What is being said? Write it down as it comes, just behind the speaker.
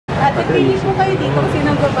Pili po kayo dito kung sino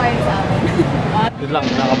babae sa amin. Yun lang,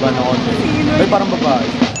 nakabahan ako. Ay, parang babae.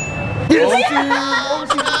 Oh,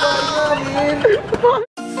 sino namin?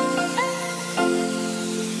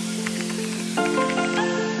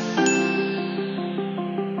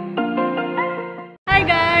 Hi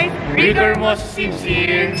guys! Ricohermoso Sibs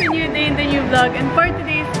here! It's a new day in the new vlog, and for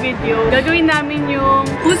today's video, gagawin namin yung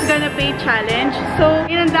Who's Gonna Pay Challenge. So,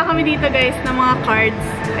 inanda kami dito guys ng mga cards.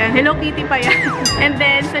 Ayan, Hello Kitty pa yan. And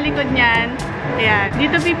then, sa likod niyan, ayan,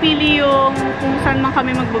 dito pipili yung kung saan man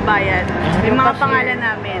kami magbabayad. Yung mga pangalan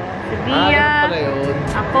namin. Si VIAH,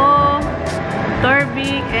 ako,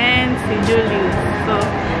 TORVIC, and si Julius. So,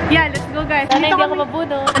 yeah, let's go guys.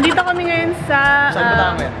 Nandito kami ngayon sa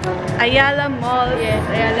Ayala Mall. Yes,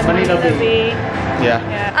 Ayala Mall. Yeah.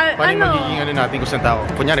 Paano magiging ano natin kung saan tao?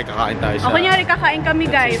 Kunyari, kakain tayo sa... Kunyari, kakain kami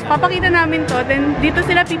guys. Papakita namin to. Then, dito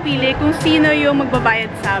sila pipili kung sino yung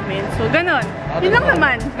magbabayad sa amin. So, ganon. Yun lang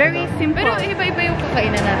naman. Very simple. Pero iba-iba yung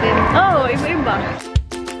kakainan natin. Oo, iba-iba.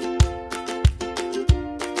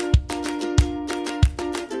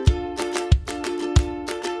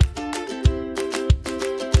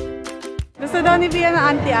 Gusto daw ni Bia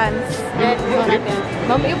na Auntie Ans.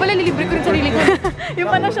 Ma'am, yung pala lilibre ko rin sarili ko.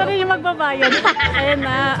 Yung pala siya rin yung magbabayad. Ayan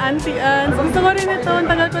na, Auntie Ans. Gusto ko rin ito.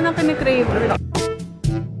 Ang tagal ko nang kinikrave.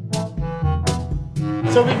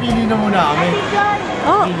 So, pipili na muna kami.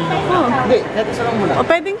 Oo. Hindi, kahit isa lang muna. O,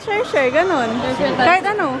 pwedeng share, ganon. Kahit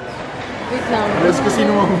ano. Wait lang. Alas ko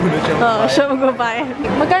sino mamuna siya. Oo, siya magbabayad.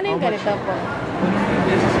 Magkano yung ganito po?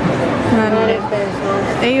 100 pesos.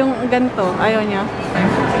 Eh, yung ganito, ayaw niya.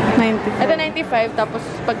 95. Ito 95, tapos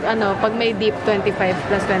pag ano, pag may dip, 25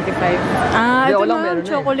 plus 25. Ah, ito na,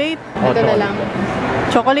 chocolate. Ito na lang.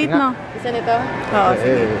 Chocolate, no? Isa nito? Oo,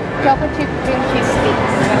 sige. Chocolate chip cream cheese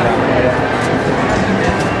sticks.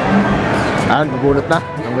 Ah, nabulot na.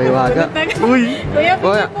 Ang may waga. Uy! Kuya,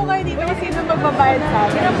 pili po kayo dito kung sino magbabayad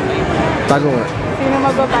sa akin. Tago nga. Sino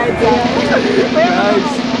magbabayad sa akin?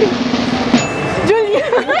 Guys!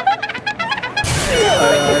 Julius!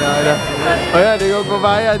 Ayan, ikaw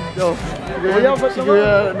magbabayad. Si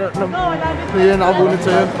Kuya nakabunot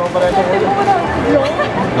sa'yo.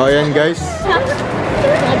 Ayan guys.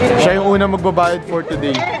 Siya yung unang magbabayad for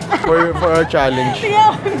today. For our challenge.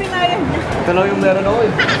 Ito lang yung meron ako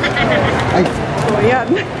eh. Ay! O yan.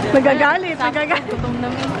 Nagagalit. Gutom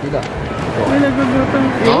namin. Bila. May nagugutom.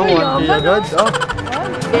 Oo, 1K agad.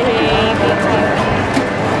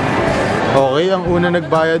 Okay, ang una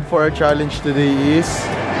nagbayad for our challenge today is...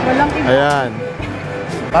 Walang iba. Ayan.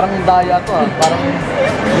 Parang daya to ah. Parang...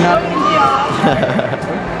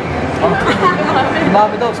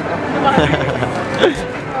 Dumami daw.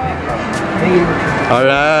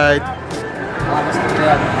 Alright.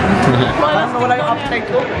 Parang nawala yung appetite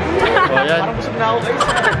ko. Parang busog na ako guys.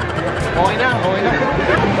 Okay na.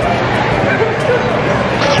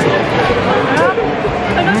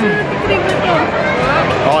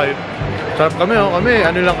 Okay. Sarap kami kami.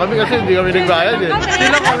 Ano lang kami kasi hindi kami nagbayad eh. Hindi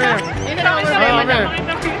lang kami.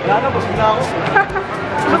 Wala na, busog na ako.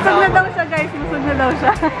 Busog na daw siya guys. Busog na daw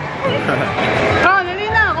siya. Dali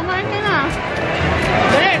na. Kumain ka na.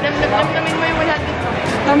 Dali, damdamin mo yung 100 mo.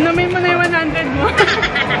 Damdamin mo na yung 100 mo.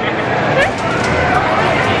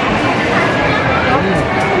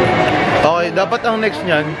 Okay, dapat ang next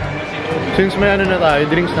niyan, since may ano na tayo,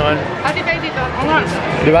 drinks naman. Ate tayo dito. Oo nga.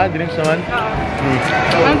 Diba? Drinks naman?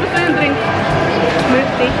 Ano gusto yung drink?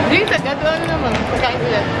 Birthday? Drinks agad, ano naman? Pagkain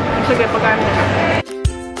ulit. Sige, pagkain mo.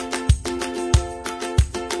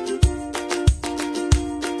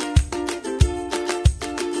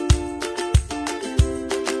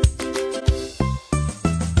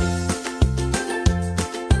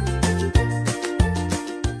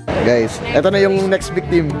 Guys, eto na yung next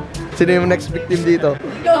victim. Sino yung next victim dito?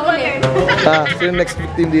 Sino yung next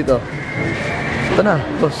victim dito? Ito na,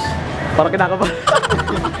 boss. Parang kinakabahan.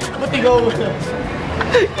 Ba't ikaw?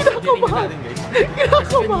 Kinakabahan.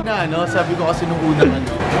 Sabi ko kasi nung unang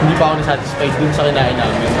hindi pa ako nasatisfied dun sa kinain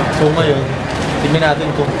namin. So ngayon, tingnan natin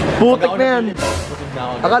kung... Putik na yan!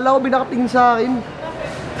 Akala ko binakatingin sa akin.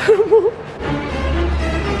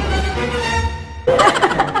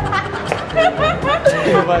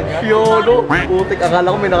 Yolo! Putik,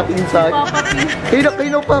 akala ko may nakatingin sa akin.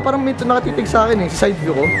 Kayo pa, parang may nakatitig sa akin eh. Sa side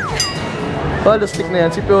view ko. Stick na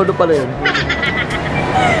yan. Si Piolo pala yun.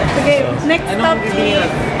 Okay, next stop is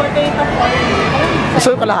potato corn. Gusto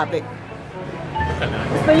yung kalahati.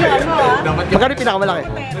 Gusto nyo ano Magkano yung pinakamalaki?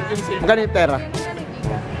 Magkano yung pera?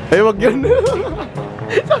 Ay, wag yun.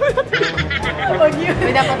 Wag yun.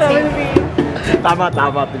 May dapat safe.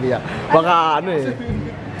 Tama, Tilia. Baka ano eh.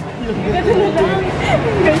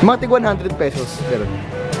 Mga tig 100 pesos. Pero.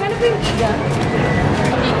 Ano ba yung tiga?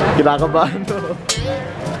 Kinakabahan to.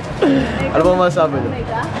 Ano bang masasabi nyo?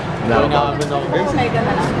 Kinakabahan ako guys. Mega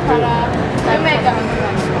na lang. Para may mega.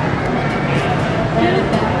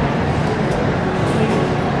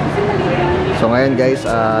 So ngayon guys,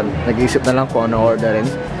 nag-iisip na lang kung ano orderin.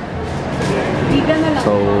 Vegan na lang.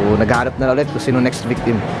 So naghahanap na ulit kung sino next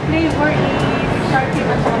victim. Flavor is sharky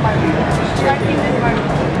at saka barbecue. Sharky and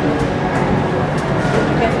barbecue.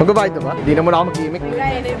 Magbabayad na ba? Hindi na muna ako mag-gimmick.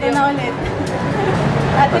 Guys, ito na ulit.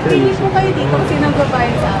 Ate, pilis mo kayo dito kung sino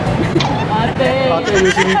magbabayad sa amin. Ate! Ate,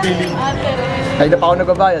 yung sinipili. Ate! Ay, na pa ako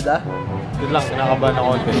nagbabayad ha? Yun lang, kinakabahan ako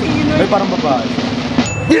konti. Ay, parang babae.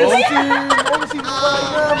 Yes!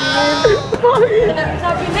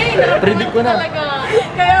 Sabi na eh, Predict ko na.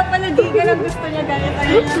 kaya pala di ka lang gusto niya ganit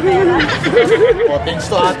tayo ng pera. Oh, thanks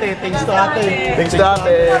to ate, thanks to ate. Thanks to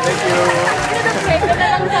ate, thank you. Pwede na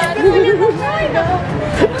lang sa akin.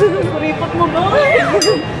 Kuripot mo ba?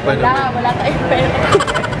 Wala tayong pera.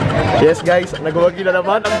 Yes guys, nagwagi na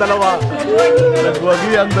naman ang dalawa.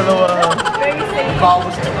 Nagwagi ang dalawa. Very safe.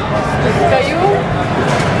 Bawas. Kayo?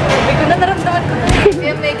 Hindi ko na naramdaman ko.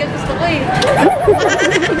 Kaya mega gusto ko eh.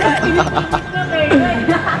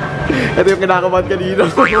 Ito yung kinakabahan kanina.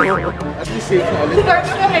 At least safe na ulit.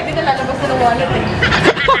 Carbo ka, hindi na lalabas na ng wallet eh.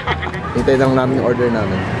 Hintay lang namin yung order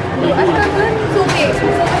namin. Ano ka ba? Suki.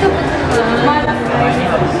 Malas ka.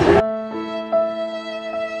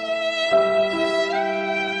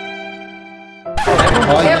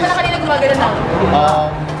 Kaya pala kanina gumagano na ako.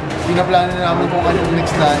 Pinaplano na namin kung anong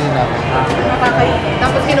next nanin namin. Makakainin.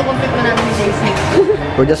 Tapos kinukumpit na namin ni JC.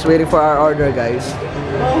 We're just waiting for our order guys.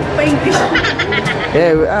 Oh, pa-English.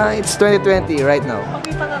 Yeah, it's 2020 right now.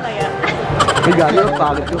 Pakita ka kaya. May gano'n,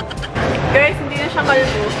 pangit ko. Guys, hindi na siya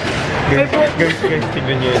kalbo. May buhok. Guys,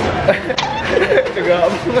 tignan nyo yun.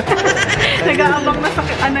 Nag-aabang na sa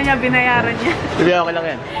ano niya, binayaran niya. Sabi okay lang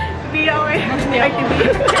yan. Tibiya ko eh. Ay,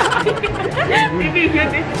 tibiya. Tibiya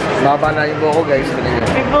eh. Baba na yung buhok ko guys. Tignan nyo.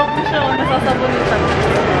 May buhok na siya, nasasabunutan.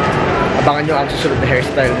 Abangan nyo ang susunod na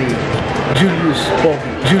hairstyle ni Julius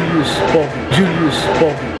Pogi. Julius Pogi. Julius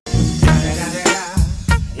Pogi.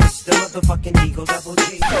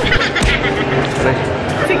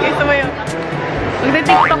 Sige, sumayo.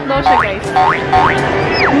 Magde-tiktok daw siya, guys.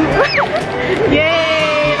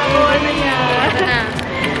 Yay! Nakuha na niya. Ito na.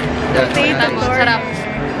 Potato Sarap.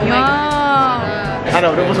 Wow! Ano?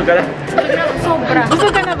 Lumusog ka na? Sobra.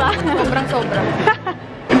 Busog ka na ba? Sobrang sobra.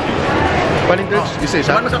 Palinders,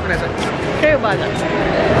 isa-isa. Paano sa Vanessa? Kayo ba lang?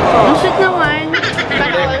 Ang shit naman.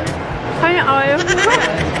 Kaya all.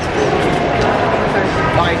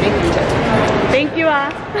 Okay, thank you. Thank you ah.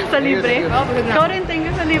 Sa libre. Oh, Ikaw rin, thank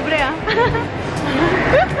you sa libre ah.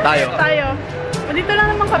 Tayo. Tayo. O, dito lang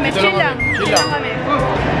naman kami. Chill lang. Chill lang kami.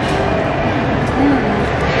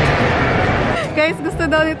 Guys, gusto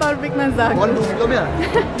daw ni Torvic ng Zag. Mukhang lusog kami ah.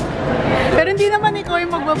 Pero hindi naman ikaw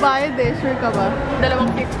yung magbabayad eh. Sure ka ba?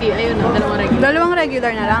 250. Ayun na, dalawang regular. Dalawang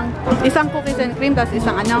regular na lang. Isang cookies and cream, tapos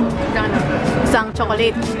isang ano? Isang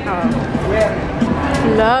chocolate.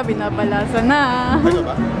 Wala, binabalasan na. Ano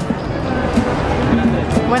ba?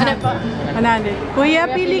 100. Kuya,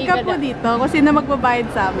 pili ka po dito kung sino magbabayad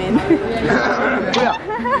sa amin. Kuya,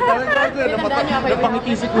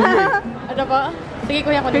 napangiti si kuya. Ano ba? Sige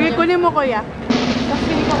kuya, Sige, kunin mo kuya. Tapos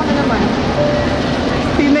pili ko na naman.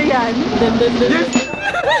 Sino yan? Yes!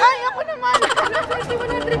 Ay, ako naman!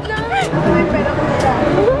 100 lang! May pera ko nila.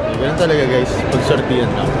 Ganun talaga guys,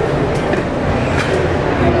 pag-sortihan lang.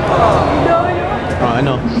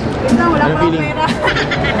 Ano? Wala Ano pa akong feeling? pera.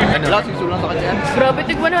 Ano? Wala, sisulang sa kanya yan. Grabe,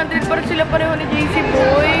 tig 100 pa rin sila pareho ni JC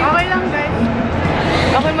boy. Okay lang guys.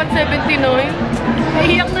 Ako mat 70 no eh.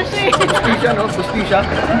 Naiiyak na siya eh. Pustisya, no? Pustisya.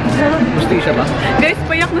 Pustisya ba? Guys,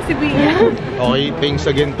 payak na si Bia. Okay, thanks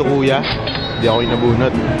again to kuya. Hindi ako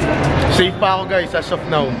inabunot. Safe pa ako guys, as of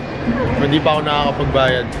now. Hindi pa ako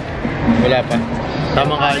nakakapagbayad. Wala pa.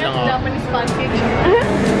 Tamang kain lang ako. Japanese pancake.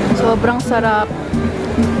 Sobrang sarap.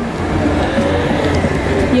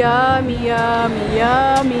 Yummy, yummy,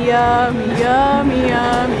 yummy, yummy, yummy,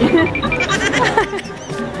 yummy.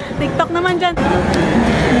 TikTok naman dyan.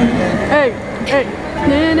 Hey, hey.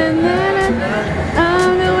 Na na na na.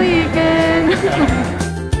 On the weekend.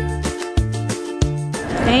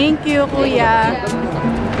 Thank you, kuya.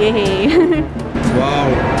 Yehey. Wow.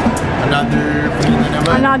 Another free na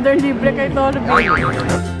naman. Another libre kay Torvic.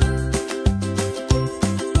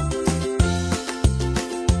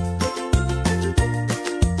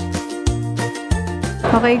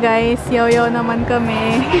 Okay guys, yo-yo naman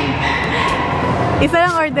kami. Isa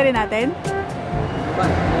lang orderin natin?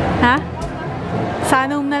 Ha?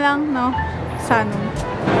 Sanum na lang, no? Sanum.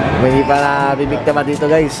 Hindi pa na bibiktima dito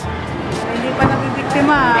guys. Hindi pa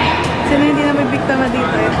nabibiktima. Sino hindi nabibiktima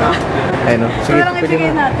dito? Ito. Ayun, no? Sige, Parang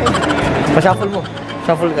ibigay natin. Pa-shuffle mo.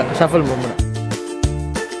 Shuffle ka. Shuffle mo muna.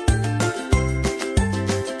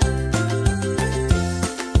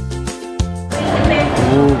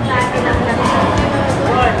 Ooh.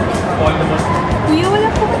 Kuya, wala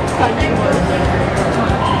po.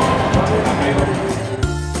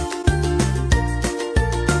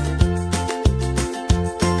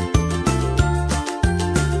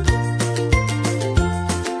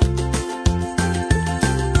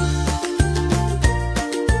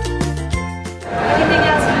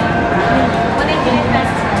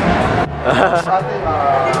 Sa atin,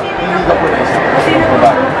 hindi ka po na isa. Sino po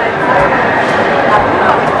ba?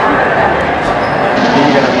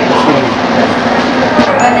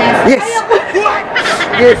 Vanessa. Yes!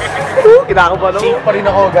 Yes! Kinakabahan ako. Safe pa rin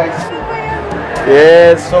ako, guys.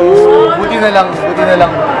 Yes! So, buti na lang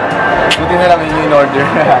yun yung in-order.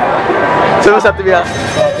 Saan mo sa TV ah?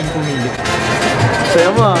 Sa ating pumili. Sayo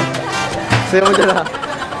mo ah. Sayo mo dyan ah.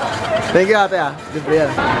 Thank you ate ah. Libre yan.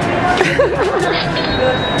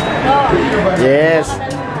 Yes!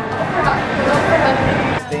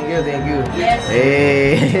 Thank you, thank you. Yes.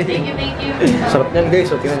 Hey! Thank you. Sarap niyan guys.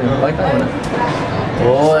 So, tingnan nyo. Pakita mo na.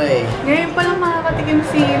 Oy! Ngayon pa lang makakatikim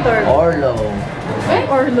si Torvic. Orlo.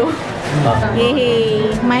 Orlo.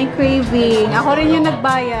 Yay! My craving. Ako rin yung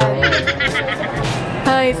nagbayad.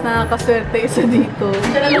 Guys, nakakaswerte isa dito.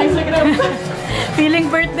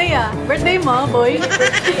 Feeling birthday ah. Birthday mo, boy?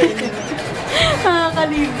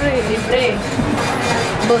 Nakakalibre. Libre.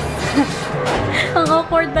 Boss. Ang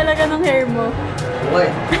awkward talaga ng hair mo. Oy,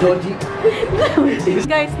 Joji.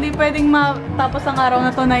 Guys, di pwedeng matapos ang araw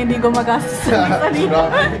na to na hindi gumagastos sa salita.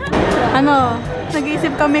 Ano,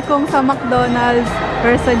 nag-iisip kami kung sa McDonald's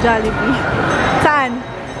or sa Jollibee. Saan?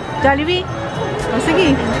 Jollibee? O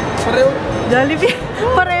sige. Pareho. Jollibee.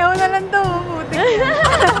 Pareho na lang to.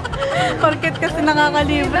 Porket kasi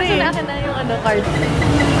nakakalibre. Kasi akin na yung card.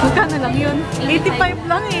 Magkano lang yun? 85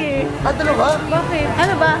 lang eh. Ah, dalawa? Bakit?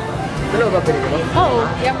 Ano ba? Dalawa ba pili ko? Oo.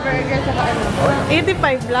 Yung burger saka ano.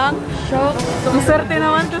 85 lang. Shock. Ang swerte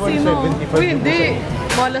naman to sino. Uy, hindi.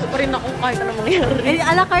 Malas pa rin ako kahit ano mangyari. Eh,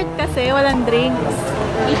 a la carte kasi, walang drinks.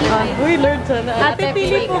 Uy, Lord, sana. Ate,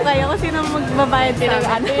 pili po kayo kung sino magbabayad sa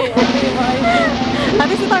akin.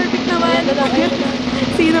 Ate, si Torvic naman.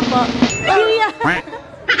 Sino po? VIAH!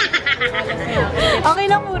 Okay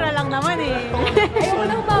lang, mura lang naman eh. Ayaw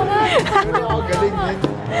lang bawal. Ang galing yan.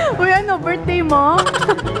 Uy, ano, birthday mo?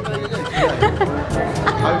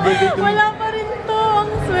 Happy birthday to Wala pa rin to. Ang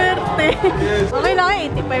swerte. Okay lang eh,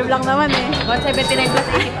 85 lang naman eh. 179 plus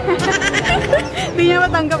 80. Hindi niya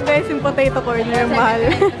matanggap guys yung potato corner, yung mahal.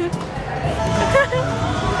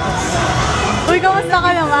 Uy, kamusta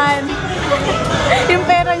ka naman? Yung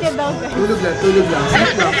pera niya daw guys. Tulog lang. Sleep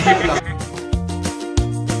lang.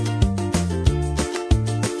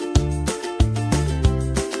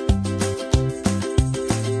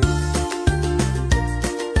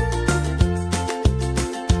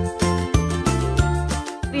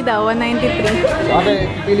 Daw, 193. Ate,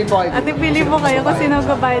 pili po kayo. Ate, pili po kayo kung sino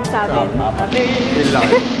magbabayad sa amin. Pili lang.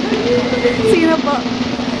 Sino po?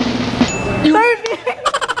 Torvic!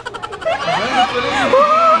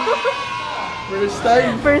 First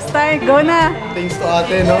time. First time, go na! Thanks to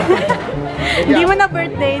ate, no? Hindi mo na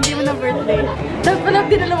birthday. Tapos pala,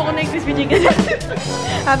 dinalawa ko na yung crispy chicken.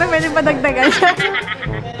 Ate, pwede pa dagdagan siya.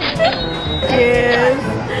 Yes!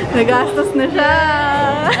 Nagastos na siya!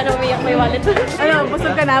 Ano, umiyak may wallet? Ano,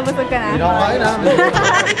 busog ka na? Hindi na ako kain ha.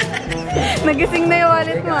 Nagising na yung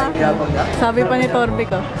wallet mo ah. Yabang na. Sabi pa ni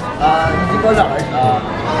Torvic oh. Hindi ko lang.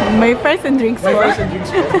 May fries and drinks May po. rice and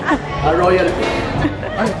drinks po. Royalty.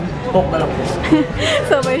 Ay, talk na lang po.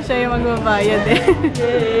 Sabay siya yung magbabayad eh.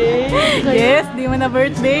 Yes, di mo na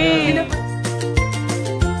birthday!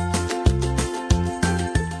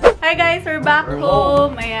 Hi guys, we're back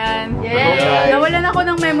home. Ayan. Yes. Nawalan ako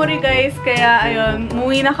ng memory guys, kaya ayun,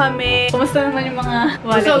 umuwi na kami. Kumusta naman yung mga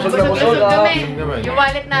wallet? Busog kami. Yung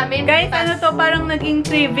wallet namin. Guys, ano to, parang naging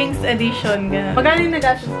cravings edition. Ganun. Magkano yung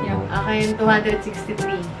nagastos niyo? Akin,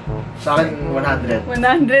 263. Sa akin, 100.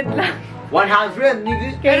 100 lang. 100?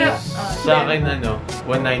 Niggas? Kaya, Sa akin,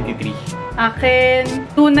 193. akin,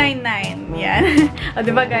 299. Yan. O,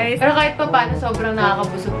 diba guys? Pero kahit pa paano, sobrang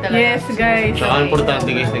nakakabusog talaga. Yes, guys. Tsaka importante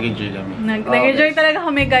guys, nag-enjoy kami. Nag-enjoy talaga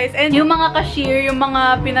kami guys. And yung mga cashier, yung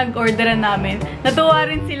mga pinag-orderan namin, natuwa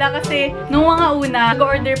rin sila kasi nung mga una,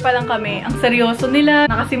 nag-order pa lang kami. Ang seryoso nila,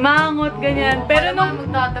 nakasimangot, ganyan. Pero nung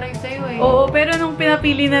magtatry sa'yo eh. oo, pero nung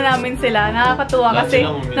napili na namin sila. Nakakatuwa kasi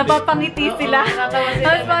napapangiti sila.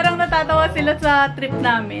 Tapos parang natatawa sila sa trip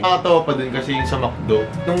namin. Nakakatawa pa din kasi yung sa McDo.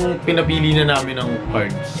 Nung pinapili na namin ng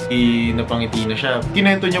cards, napangiti na siya.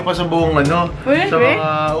 Kinento niya pa sa buong ano. Sa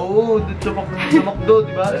mga, oo, sa McDo,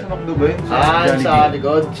 di ba? Sa McDo ba yun? Sa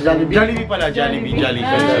likod. Sa Jollibee. Jollibee pala, Jollibee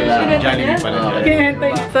pala.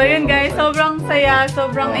 So yun guys, sobrang saya,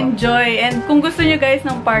 sobrang enjoy. And kung gusto nyo guys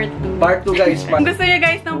ng part 2. Part 2 guys. Kung gusto nyo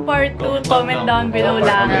guys ng part 2, comment down below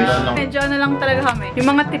lang. Medyo ano lang talaga kami. Yung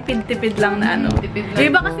mga tipid-tipid lang na ano. Yung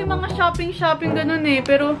iba kasi mga shopping ganun eh.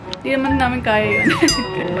 Pero di naman namin kaya yun.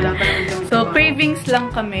 So cravings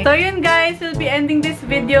lang kami. So yun guys, we'll be ending this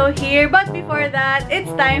video here. But before that,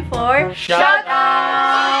 it's time for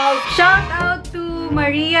Shoutout! Shoutout to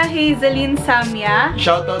Maria Hazeline Samia.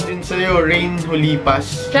 Shoutout din sa'yo, Rain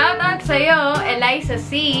Hulipas. Shoutout sa'yo, Eliza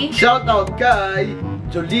C. Shoutout kay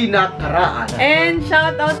Jolina Karaan. And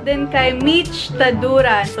shoutout din kay Mitch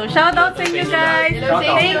Taduran. So shoutout sa inyo guys.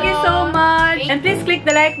 Thank you so much. And please click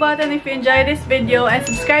the like button if you enjoyed this video and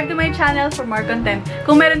subscribe to my channel for more content.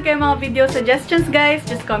 Kung meron kayong mga video suggestions guys,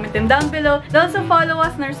 just comment them down below. And also follow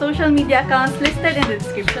us on our social media accounts listed in the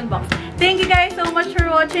description box. Thank you guys so much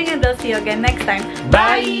for watching and I'll see you again next time.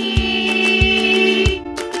 Bye!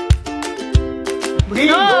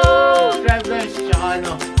 Subscribe guys, tsaka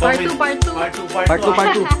ano, Part 2.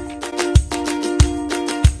 Part 2.